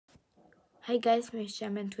Hi guys, Miss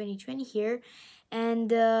Champion 2020 here, and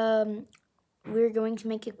we're going to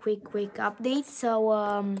make a quick update.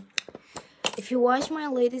 So if you watch my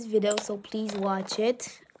latest video, so please watch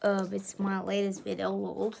it. It's my latest video,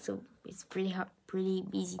 lol, so it's pretty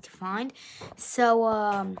easy to find.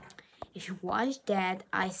 So if you watch that,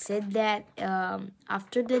 I said that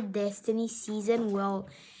after the Destiny season, well,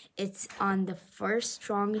 it's on the first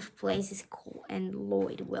strongest place is Cole and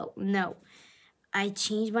Lloyd. Well, no. I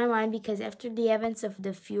changed my mind because after the events of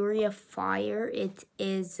the Fury of Fire, it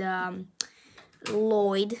is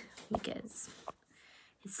Lloyd, because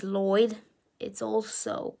it's Lloyd. It's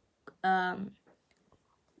also wait,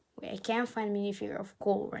 I can't find minifigure of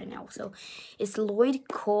Cole right now, so it's Lloyd,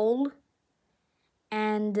 Cole,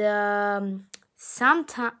 and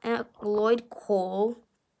sometime Lloyd, Cole,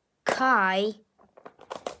 Kai,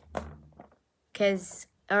 because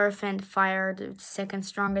Earth and Fire are the second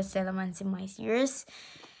strongest elements in my series.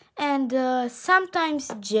 And sometimes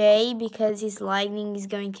Jay, because his lightning is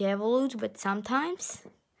going to evolve, but sometimes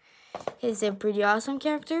he's a pretty awesome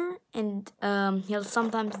character. And he'll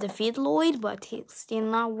sometimes defeat Lloyd, but he'll still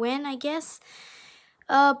not win, I guess.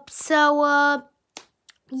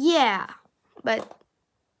 Yeah. But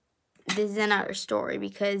this is another story,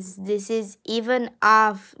 because this is even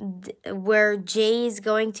of where Jay is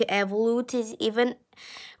going to evolve, is even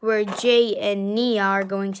where Jay and Nia are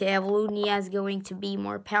going to evolve. Nia is going to be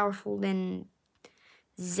more powerful than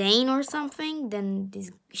Zane or something. Then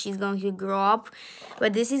she's going to grow up.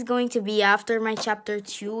 But this is going to be after my chapter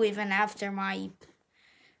 2, even after my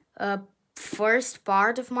first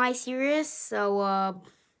part of my series. So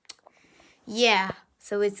yeah,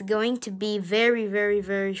 so it's going to be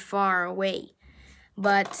very far away.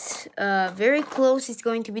 But very close is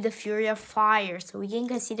going to be the Fury of Fire. So we can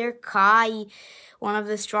consider Kai one of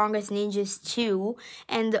the strongest ninjas too.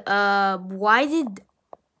 And why did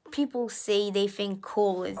people say they think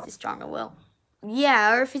Cole is the stronger? Well,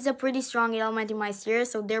 yeah, Earth is a pretty strong element in my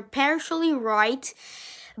series, so they're partially right.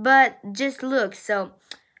 But just look, so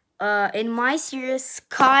in my series,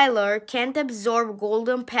 Skylar can't absorb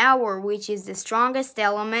golden power, which is the strongest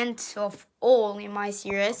element of all in my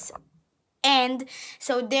series. And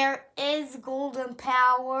so there is golden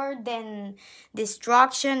power, then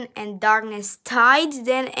destruction and darkness tied,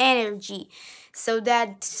 then energy. So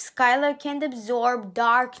that Skylar can't absorb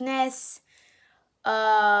darkness,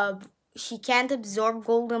 she can't absorb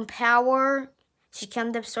golden power, she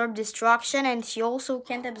can't absorb destruction, and she also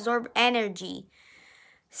can't absorb energy.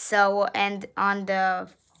 So, and on the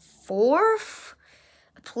fourth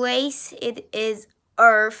place, it is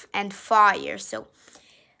earth and fire. So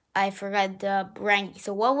I forgot the ranking.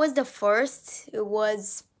 So what was the first? It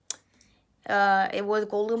was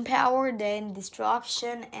golden power, then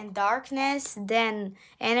destruction and darkness, then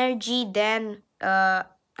energy, then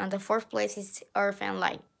on the fourth place is earth and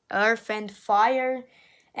light, earth and fire,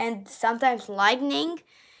 and sometimes lightning.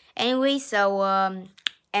 Anyway, so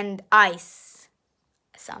and ice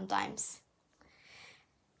sometimes.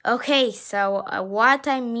 Okay, so what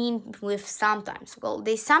I mean with sometimes? Well,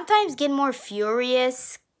 they sometimes get more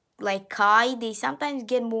furious, like Kai. They sometimes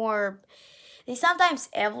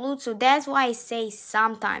evolve, so that's why I say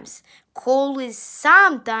sometimes. Cole is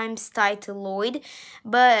sometimes tied to Lloyd,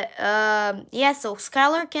 but yeah, so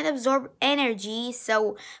Skylar can absorb energy,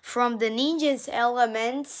 so from the ninja's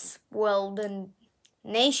elements, well, the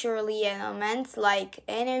naturally elements like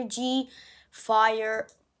energy, fire,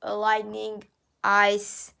 lightning,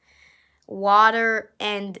 ice, water,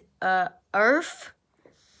 and earth,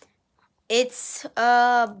 it's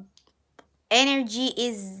energy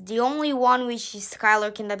is the only one which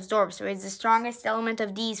Skylar can absorb, so it's the strongest element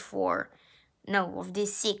of these four. No, of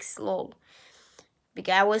these six, lol.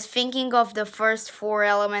 Because I was thinking of the first four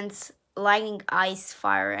elements, lightning, ice,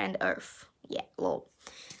 fire, and earth. Yeah, lol.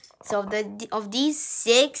 So of these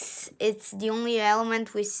six, it's the only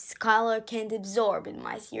element which Skylar can't absorb in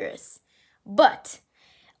my series. But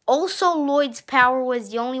also, Lloyd's power was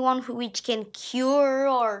the only one which can cure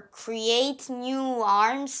or create new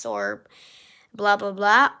arms or blah blah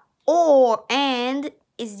blah, and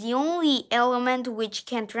is the only element which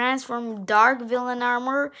can transform dark villain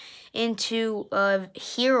armor into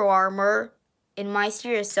hero armor in my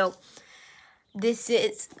series. So this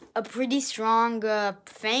is a pretty strong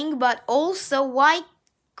thing. But also, why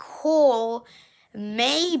Cole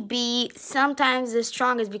may be sometimes the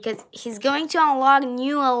strongest, because he's going to unlock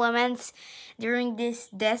new elements during this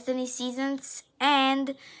Destiny seasons,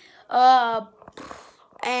 and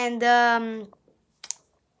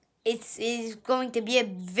it's going to be a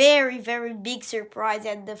very, very big surprise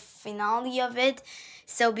at the finale of it.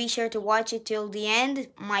 So be sure to watch it till the end,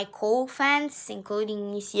 my Cole fans,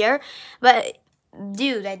 including me here. But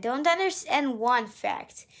dude, I don't understand one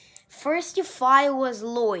fact. First you thought it was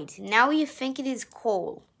Lloyd, now you think it is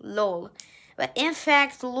Cole. Lol. But in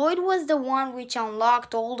fact, Lloyd was the one which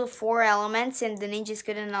unlocked all the 4 elements, and the ninjas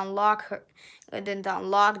couldn't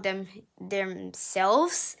unlock them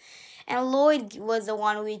themselves. And Lloyd was the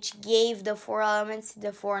one which gave the 4 elements to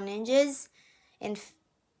the 4 ninjas. In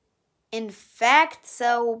in fact,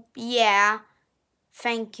 so yeah.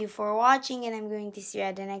 Thank you for watching, and I'm going to see you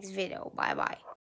at the next video. Bye bye.